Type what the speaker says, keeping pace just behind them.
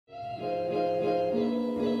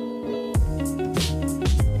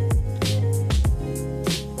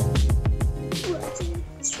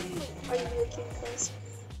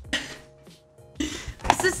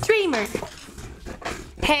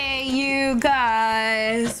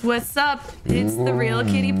guys, what's up? It's the real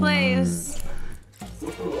Kitty Plays.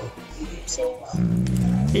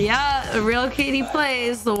 Yeah, the real Kitty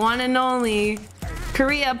Plays, the one and only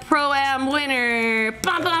Korea Pro-Am winner.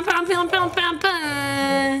 Bum, bum, bum, bum, bum, bum,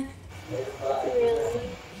 bum.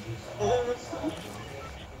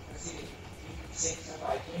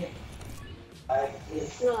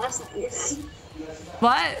 No, that's not this.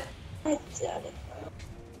 What? I doubt it.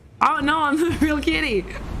 Oh no, I'm the real Kitty.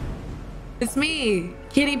 It's me,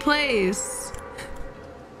 Kitty Plays.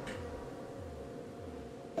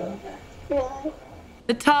 Really?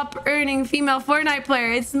 The top earning female Fortnite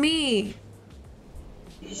player. It's me.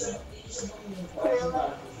 Really?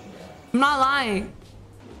 I'm not lying.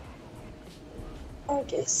 I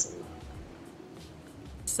guess.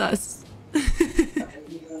 Sus.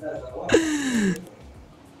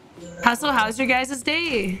 How's your guys'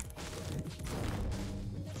 day?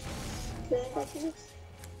 Good, I guess.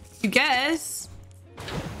 You guess?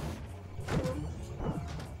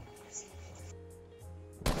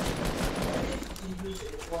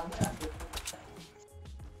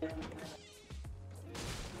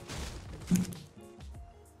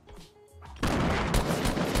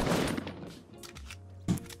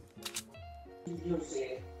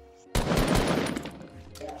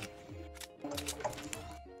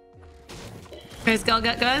 Guys, y'all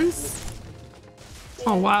got guns?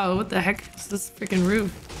 Oh wow, what the heck is this freaking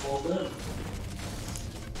roof?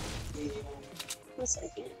 1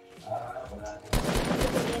 second.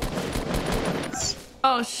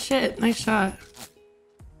 Oh shit, nice shot.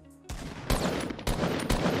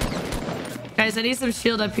 Guys, I need some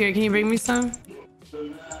shield up here. Can you bring me some? Oh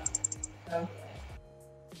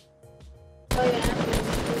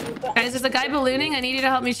yeah. Guys, there's a guy ballooning. I need you to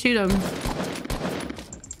help me shoot him.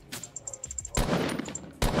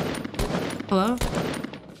 Hello?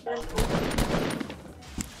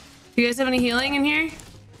 Do you guys have any healing in here?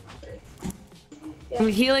 Yeah. I'm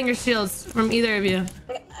healing or shields from either of you.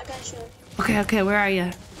 I got you. Okay, where are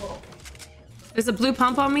you? There's a blue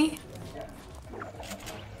pump on me.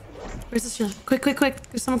 Where's the shield? Quick.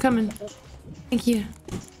 There's someone coming. Thank you.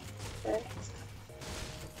 Okay.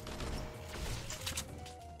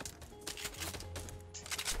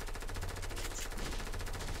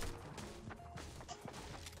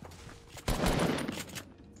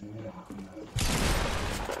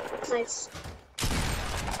 Nice.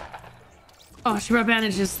 Oh, she brought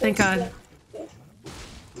bandages. Thank God.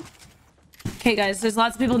 Okay, guys, there's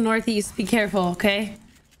lots of people northeast. Be careful, okay?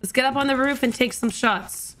 Let's get up on the roof and take some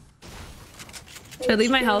shots. Should I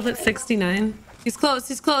leave my health at 69? He's close.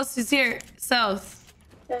 He's here. South.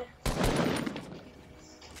 Okay.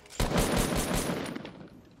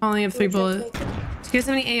 I only have 3 bullets. Do you guys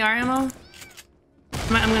have any AR ammo? I'm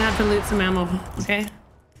gonna have to loot some ammo, okay?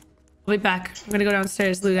 I'll be back. I'm gonna go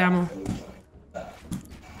downstairs, loot ammo.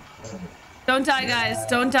 Don't die, guys.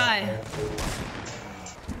 Don't die.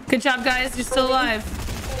 Good job, guys. You're still alive.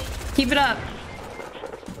 Keep it up.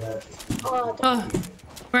 Oh,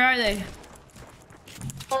 where are they?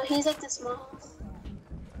 Oh, he's at the small house.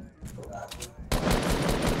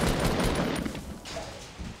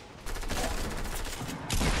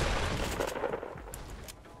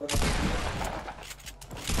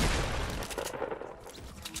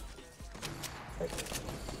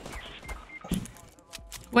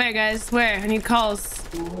 Where, guys? Where? I need calls.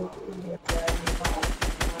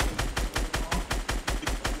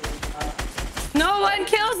 No one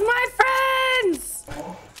kills my friends!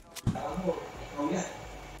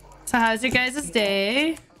 So how's your guys'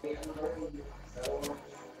 day?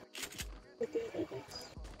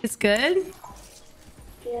 It's good?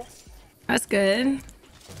 Yeah. That's good.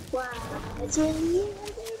 Wow. It's really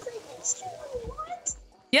what?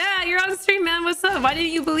 Yeah, you're on stream, man. What's up? Why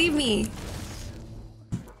didn't you believe me?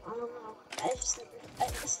 I don't know.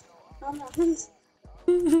 I don't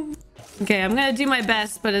know. Okay, I'm gonna do my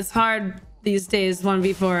best, but it's hard these days,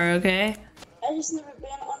 1v4, okay? I just never been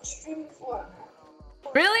on stream before.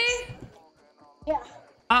 Really? Yeah.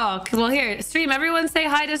 Oh, well here, stream, everyone say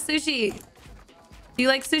hi to Sushi. Do you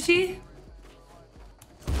like sushi?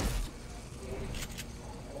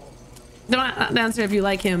 Don't answer if you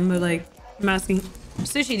like him, but like, I'm asking.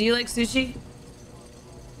 Sushi, do you like sushi?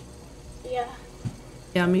 Yeah.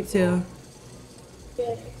 Yeah, me too.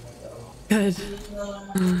 Good. Good.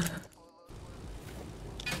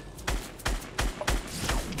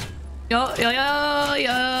 Yo.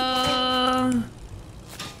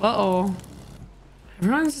 Uh-oh.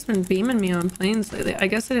 Everyone's just been beaming me on planes lately. I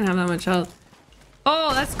guess I didn't have that much health.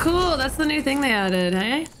 Oh, that's cool. That's the new thing they added,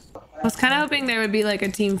 hey? I was kind of hoping there would be like a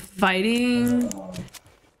team fighting.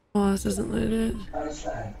 Oh, this isn't looted.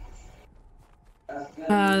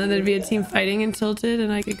 Then there'd be a team fighting in Tilted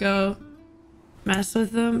and I could go mess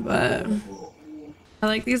with them, but I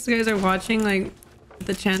like these guys are watching like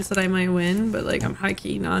the chance that I might win, but like I'm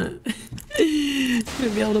high-key not gonna be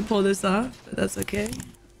able to pull this off, but that's okay.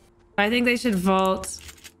 I think they should vault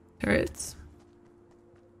turrets.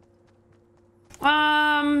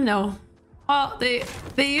 No. Well, they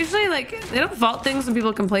usually like, they don't vault things when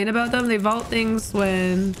people complain about them. They vault things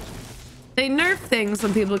when they nerf things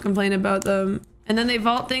when people complain about them. And then they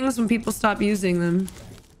vault things when people stop using them.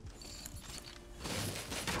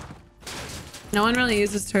 No one really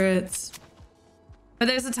uses turrets. But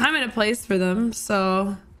there's a time and a place for them,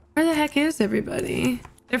 so... Where the heck is everybody?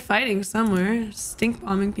 They're fighting somewhere. Stink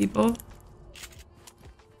bombing people.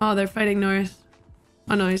 Oh, they're fighting north.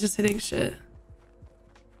 Oh no, he's just hitting shit.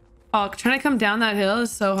 Oh, trying to come down that hill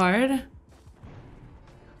is so hard.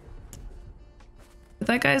 But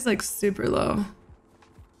that guy's like super low.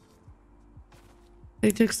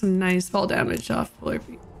 They took some nice fall damage off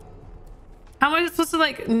Blurpy. How am I supposed to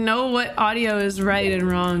like know what audio is right and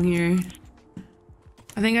wrong here?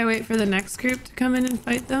 I think I wait for the next group to come in and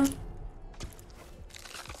fight them.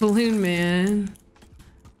 Balloon Man.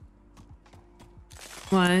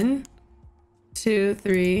 1, 2,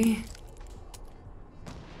 3.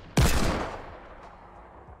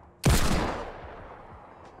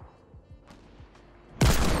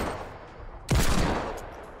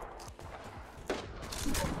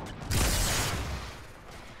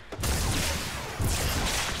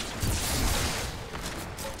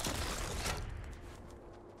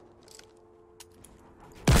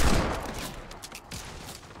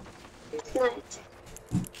 Nice.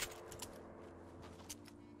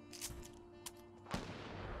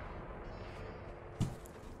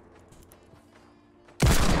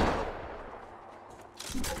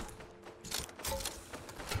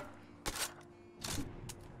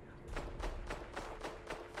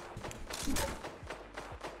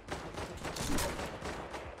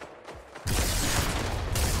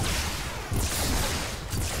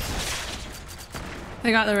 I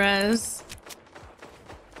got the res.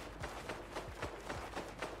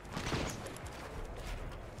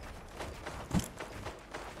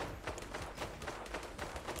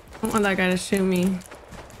 I don't want that guy to shoot me.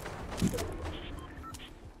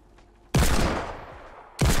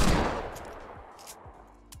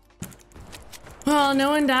 Well, no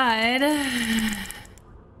one died.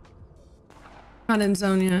 Not in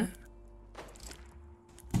zone yet.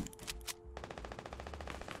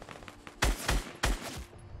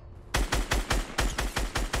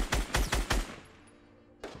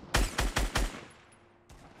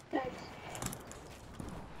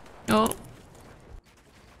 Oh.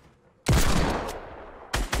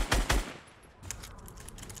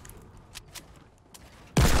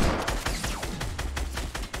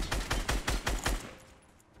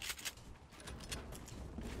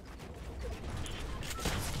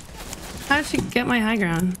 How did she get my high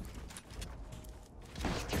ground?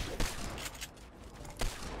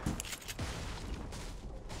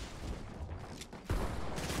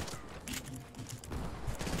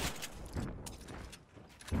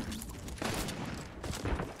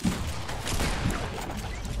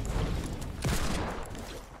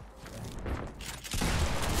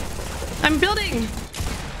 I'm building!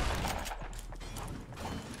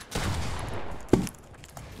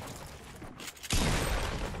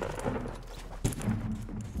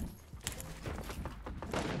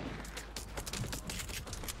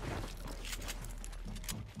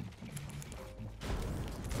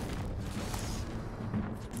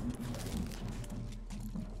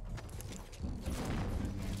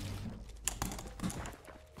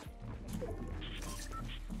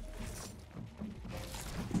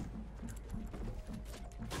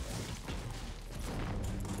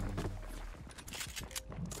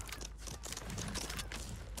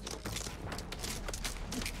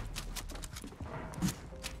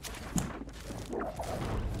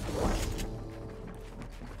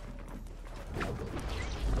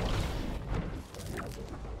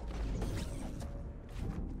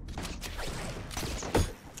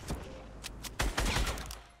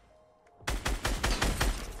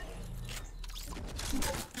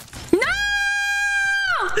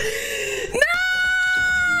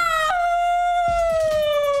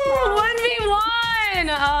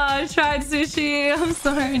 Tried sushi. I'm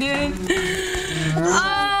sorry, dude. Oh,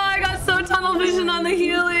 I got so tunnel vision on the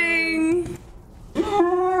healing.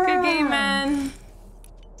 Good game, man.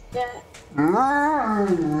 Yeah.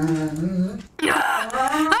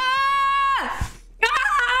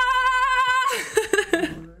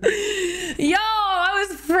 Yo, I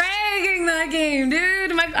was fragging that game,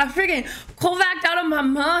 dude. I freaking pull back out of my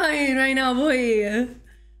mind right now, boy.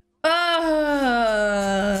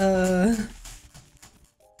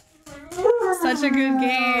 Such a good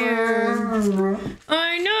game.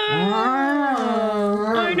 I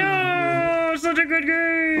know. Such a good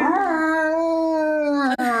game.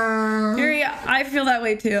 Yuri, I feel that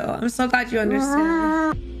way too. I'm so glad you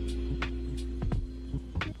understand.